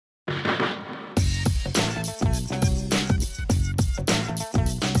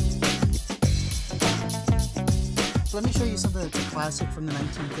let me show you something that's a classic from the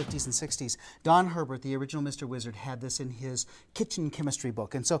 1950s and 60s. Don Herbert, the original Mr. Wizard, had this in his kitchen chemistry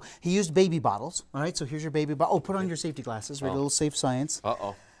book. And so he used baby bottles. All right, so here's your baby bottle. Oh, put on your safety glasses. Read a little safe science.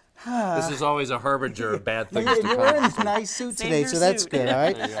 Uh-oh. This is always a harbinger of bad things to You're come. wearing a nice suit today, so that's good, all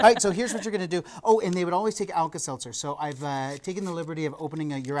right? All right, so here's what you're going to do. Oh, and they would always take Alka-Seltzer. So I've taken the liberty of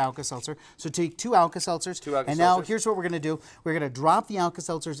opening your Alka-Seltzer. So take 2 Alka-Seltzers. And now here's what we're going to do. We're going to drop the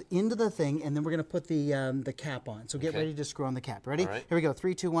Alka-Seltzers into the thing, and then we're going to put the cap on. So get ready to screw on the cap. Ready? Here we go.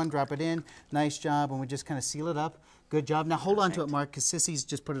 3, 2, 1, drop it in. Nice job. And we just kind of seal it up. Good job. Now hold on to it, Mark, because Sissy's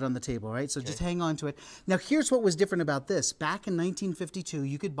just put it on the table, right? So just hang on to it. Now here's what was different about this. Back in 1952,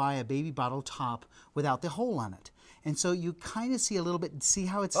 you could buy a baby bottle top without the hole on it. And so you kind of see a little bit, see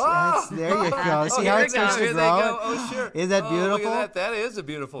how it's, there you go. See how it starts to grow? Oh, sure. Isn't that beautiful? Look at that. That is a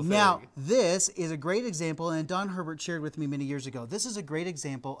beautiful thing. Now, this is a great example, and Don Herbert shared with me many years ago. This is a great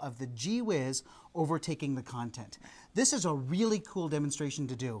example of the gee whiz overtaking the content. This is a really cool demonstration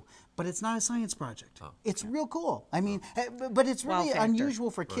to do, but it's not a science project. It's real cool. I mean, but it's really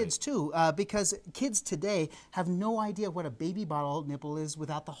unusual for kids too, because kids today have no idea what a baby bottle nipple is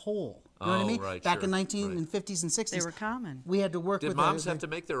without the hole. You know what I mean? Back in 1950s and 60s, they were common. We had to work with. Did moms have to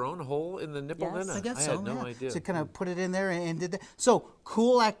make their own hole in the nipple then? I guess I had no idea. So kind of put it in there and did that. So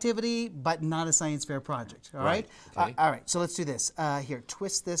cool activity, but not a science fair project. All right. Okay. All right. So let's do this. Here,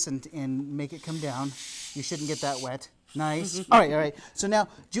 twist this and make it come down. You shouldn't get that wet. Nice. All right, all right. So now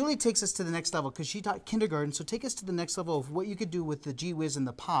Julie takes us to the next level because she taught kindergarten. So take us to the next level of what you could do with the gee whiz and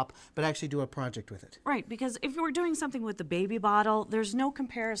the pop, but actually do a project with it. Right, because if you were doing something with the baby bottle, there's no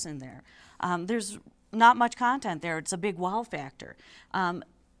comparison there. There's not much content there. It's a big wow factor.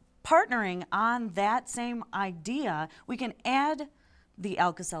 Partnering on that same idea, we can add the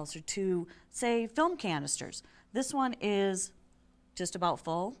Alka-Seltzer to, say, film canisters. This one is just about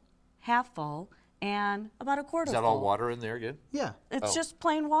full, half full, and about a quarter full. Is that all water in there again? Yeah. It's just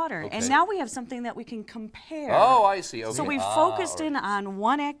plain water. And now we have something that we can compare. Oh, I see. Okay. So we focused in on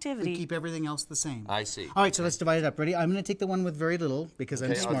one activity. We keep everything else the same. I see. All right, so let's divide it up. Ready? I'm going to take the one with very little because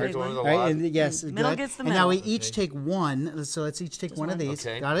I'm smart. I'll take one with a All right, lot. and yes, Middle good. gets the and now middle. we each take one. So let's each take one of these.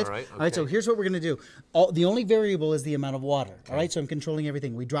 Okay. Got it? All right. All right, so here's what we're going to do. The only variable is the amount of water. All right, so I'm controlling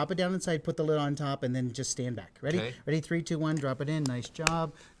everything. We drop it down inside, put the lid on top, and then just stand back. Ready? Okay. Ready? 3, 2, 1. Drop it in. Nice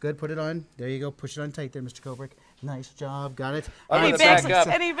job. Good. Put it on. There you go. Push it on tight there, Mr. Kubrick. Nice job. Got it. I'm And gonna he backs, back up.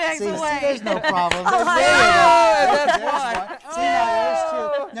 and he backs See, away. there's no problem. Oh, There you go. That's There's one. See, now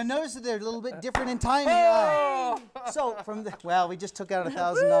there's 2. Now notice that they're a little bit different in timing. So from the, well, we just took out a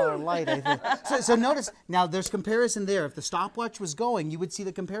 $1,000 light, I think. So notice, now there's comparison there. If the stopwatch was going, you would see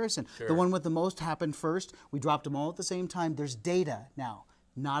the comparison. The one with the most happened first. We dropped them all at the same time. There's data now.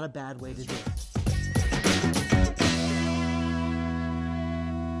 Not a bad way to do it.